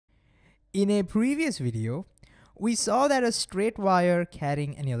In a previous video, we saw that a straight wire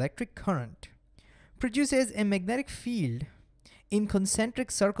carrying an electric current produces a magnetic field in concentric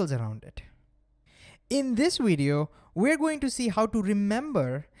circles around it. In this video, we're going to see how to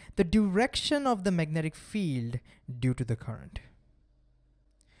remember the direction of the magnetic field due to the current.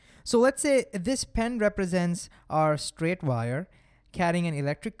 So let's say this pen represents our straight wire carrying an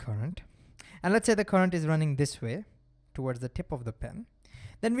electric current, and let's say the current is running this way towards the tip of the pen.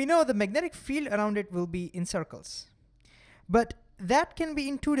 Then we know the magnetic field around it will be in circles. But that can be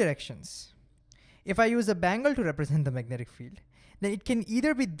in two directions. If I use a bangle to represent the magnetic field, then it can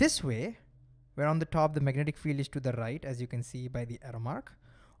either be this way, where on the top the magnetic field is to the right, as you can see by the arrow mark,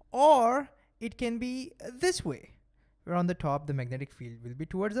 or it can be this way, where on the top the magnetic field will be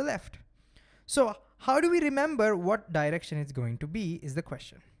towards the left. So how do we remember what direction it's going to be is the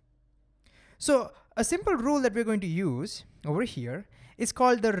question. So a simple rule that we're going to use over here is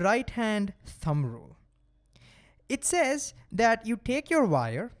called the right-hand thumb rule. It says that you take your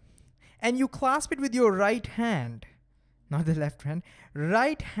wire and you clasp it with your right hand, not the left hand,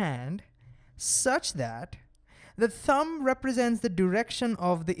 right hand, such that the thumb represents the direction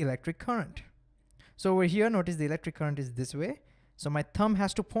of the electric current. So over here, notice the electric current is this way. So my thumb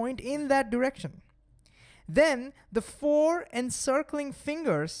has to point in that direction. Then the four encircling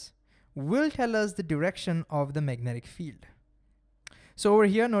fingers will tell us the direction of the magnetic field. So over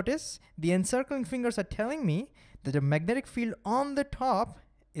here, notice the encircling fingers are telling me that the magnetic field on the top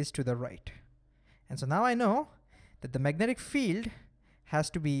is to the right. And so now I know that the magnetic field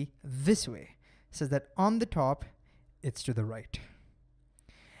has to be this way, so that on the top, it's to the right.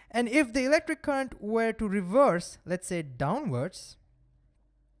 And if the electric current were to reverse, let's say downwards,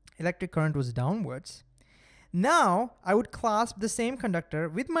 electric current was downwards, now I would clasp the same conductor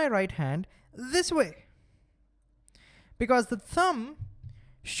with my right hand this way, because the thumb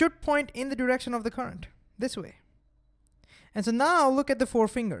should point in the direction of the current, this way. And so now look at the four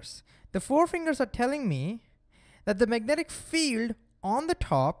fingers. The four fingers are telling me that the magnetic field on the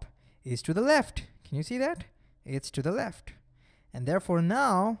top is to the left. Can you see that? It's to the left. And therefore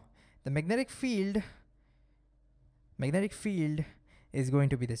now the magnetic field is going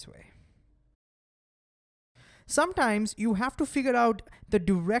to be this way. Sometimes you have to figure out the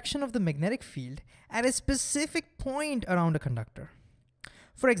direction of the magnetic field at a specific point around a conductor.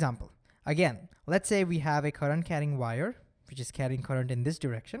 For example, again, let's say we have a current carrying wire, which is carrying current in this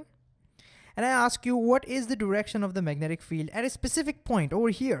direction. And I ask you, what is the direction of the magnetic field at a specific point over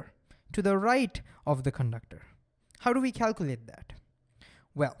here to the right of the conductor? How do we calculate that?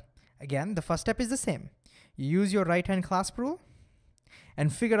 Well, again, the first step is the same. You use your right hand clasp rule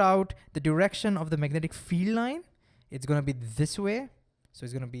and figure out the direction of the magnetic field line. It's going to be this way. So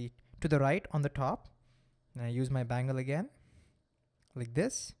it's going to be to the right on the top. And I use my bangle again, like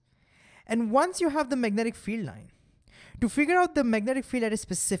this. And once you have the magnetic field line, to figure out the magnetic field at a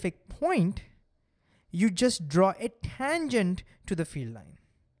specific point, you just draw a tangent to the field line.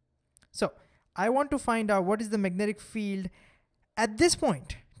 So I want to find out what is the magnetic field at this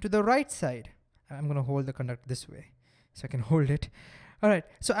point to the right side. I'm going to hold the conductor this way so I can hold it. All right,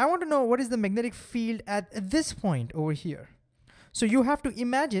 so I want to know what is the magnetic field at this point over here. So you have to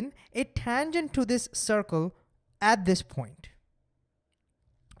imagine a tangent to this circle at this point.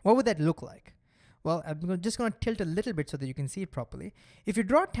 What would that look like? Well, I'm just going to tilt a little bit so that you can see it properly. If you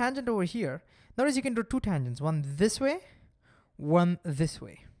draw a tangent over here, notice you can draw two tangents, one this way, one this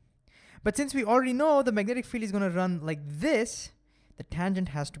way. But since we already know the magnetic field is going to run like this, the tangent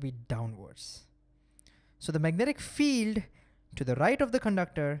has to be downwards. So the magnetic field to the right of the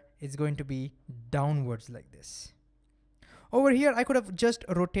conductor is going to be downwards like this. Over here, I could have just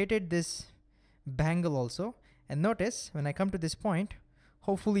rotated this bangle also. And notice when I come to this point,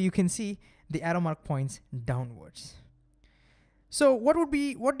 hopefully you can see the arrow mark points downwards. So what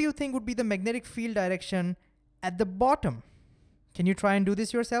do you think would be the magnetic field direction at the bottom? Can you try and do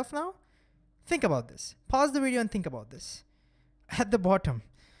this yourself now? Think about this. Pause the video and think about this. At the bottom,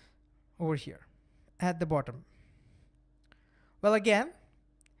 over here, at the bottom. Well, again,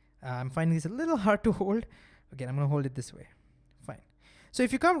 I'm finding this a little hard to hold. Again, I'm going to hold it this way. Fine. So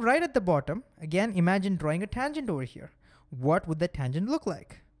if you come right at the bottom, again, imagine drawing a tangent over here. What would that tangent look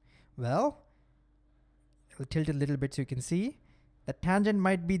like? Well, I'll tilt it a little bit so you can see. The tangent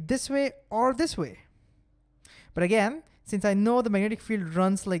might be this way or this way. But again, since I know the magnetic field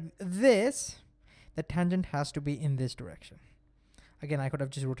runs like this, the tangent has to be in this direction. Again, I could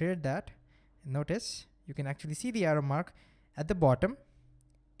have just rotated that. And notice, you can actually see the arrow mark at the bottom.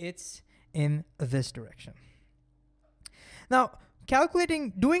 It's in this direction. Now,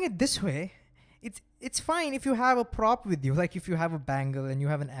 doing it this way It's fine if you have a prop with you, like if you have a bangle and you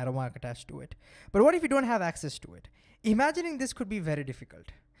have an arrow mark attached to it. But what if you don't have access to it? Imagining this could be very difficult.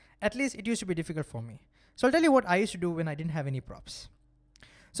 At least it used to be difficult for me. So I'll tell you what I used to do when I didn't have any props.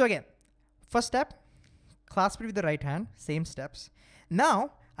 So again, first step, clasp it with the right hand, same steps.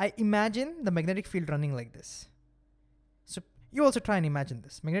 Now I imagine the magnetic field running like this. So you also try and imagine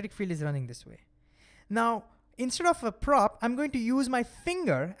this. Magnetic field is running this way. Now, instead of a prop, I'm going to use my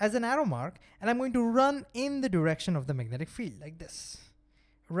finger as an arrow mark, and I'm going to run in the direction of the magnetic field like this.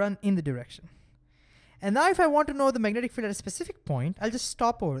 Run in the direction. And now if I want to know the magnetic field at a specific point, I'll just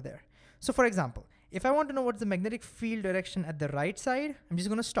stop over there. So for example, if I want to know what's the magnetic field direction at the right side, I'm just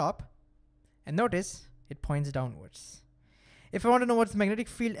going to stop. And notice it points downwards. If I want to know what's the magnetic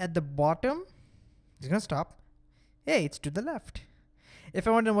field at the bottom, I'm just going to stop. Hey, it's to the left. If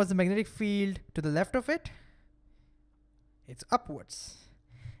I want to know what's the magnetic field to the left of it, it's upwards,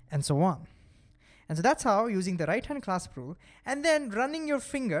 and so on. And so that's how, using the right hand clasp rule, and then running your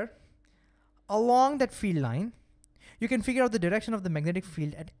finger along that field line, you can figure out the direction of the magnetic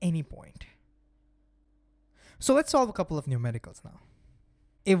field at any point. So let's solve a couple of numericals now.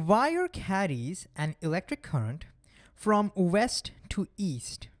 A wire carries an electric current from west to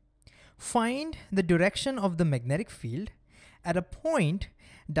east. Find the direction of the magnetic field at a point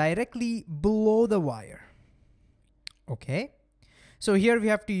directly below the wire. Okay, so here we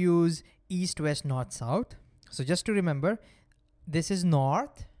have to use east, west, north, south. So just to remember, this is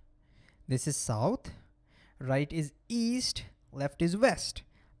north, this is south, right is east, left is west,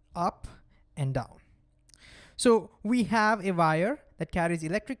 up and down. So we have a wire that carries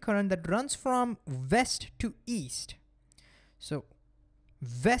electric current that runs from west to east. So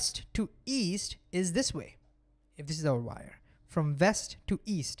west to east is this way, if this is our wire. From west to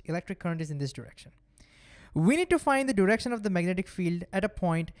east, electric current is in this direction. We need to find the direction of the magnetic field at a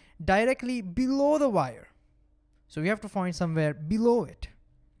point directly below the wire. So we have to find somewhere below it.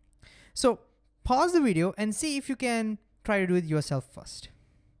 So pause the video and see if you can try to do it yourself first.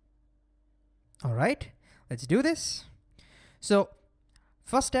 All right, let's do this. So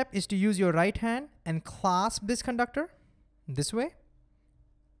first step is to use your right hand and clasp this conductor this way.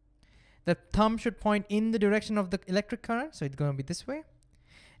 The thumb should point in the direction of the electric current, so it's going to be this way.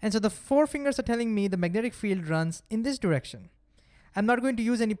 And so the four fingers are telling me the magnetic field runs in this direction. I'm not going to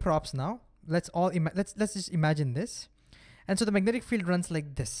use any props now. Let's just imagine this. And so the magnetic field runs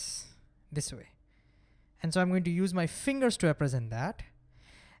like this way. And so I'm going to use my fingers to represent that.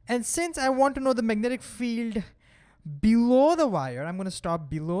 And since I want to know the magnetic field below the wire, I'm going to stop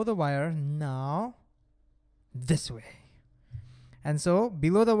below the wire now this way. And so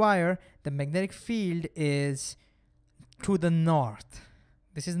below the wire, the magnetic field is to the north.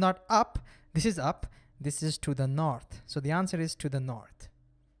 This is not up, this is up, this is to the north. So the answer is to the north.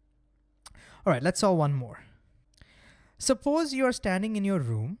 All right, let's solve one more. Suppose you are standing in your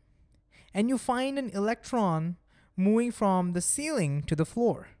room and you find an electron moving from the ceiling to the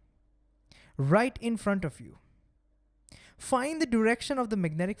floor, right in front of you. Find the direction of the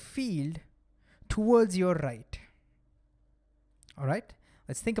magnetic field towards your right. All right,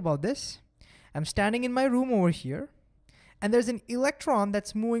 let's think about this. I'm standing in my room over here, and there's an electron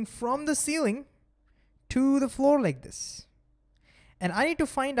that's moving from the ceiling to the floor like this. And I need to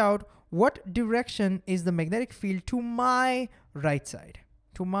find out what direction is the magnetic field to my right side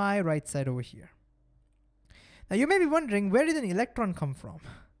over here. Now you may be wondering, where did an electron come from?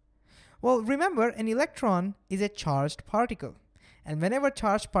 Well, remember, an electron is a charged particle. And whenever a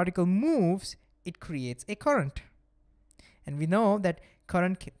charged particle moves, it creates a current. And we know that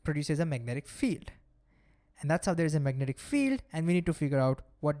current produces a magnetic field. And that's how there is a magnetic field, and we need to figure out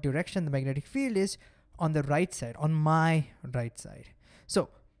what direction the magnetic field is on the right side, on my right side. So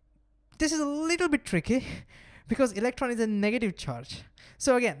this is a little bit tricky because electron is a negative charge.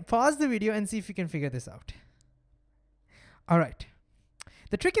 So again, pause the video and see if you can figure this out. All right.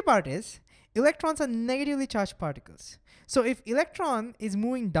 The tricky part is electrons are negatively charged particles. So if electron is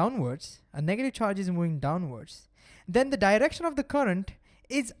moving downwards, a negative charge is moving downwards, then the direction of the current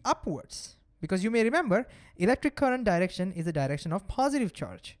is upwards. Because you may remember, electric current direction is the direction of positive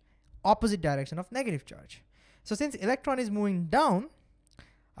charge, opposite direction of negative charge. So since electron is moving down,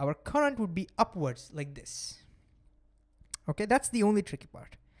 our current would be upwards like this. Okay, that's the only tricky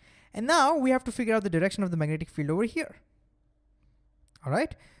part. And now we have to figure out the direction of the magnetic field over here. All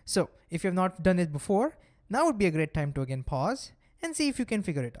right, so if you have not done it before, now would be a great time to again pause and see if you can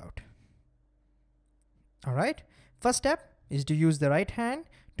figure it out. All right, first step is to use the right hand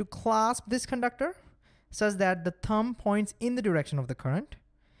to clasp this conductor such that the thumb points in the direction of the current.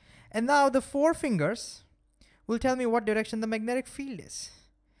 And now the four fingers will tell me what direction the magnetic field is.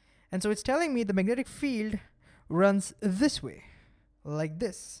 And so it's telling me the magnetic field runs this way, like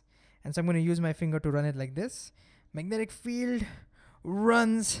this. And so I'm going to use my finger to run it like this. Magnetic field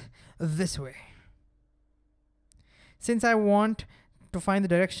runs this way. Since I want to find the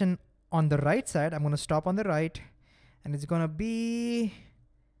direction on the right side, I'm going to stop on the right, and it's going to be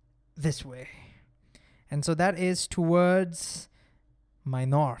this way. And so that is towards my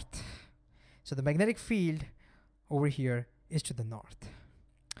north. So the magnetic field over here is to the north.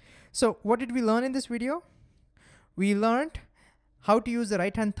 So what did we learn in this video? We learned how to use the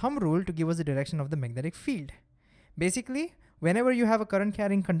right-hand thumb rule to give us the direction of the magnetic field. Basically, whenever you have a current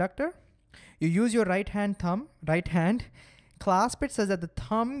carrying conductor, you use your right hand, clasp it such that the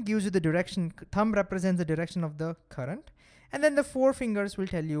thumb gives you the direction, thumb represents the direction of the current, and then the four fingers will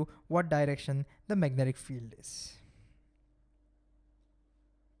tell you what direction the magnetic field is.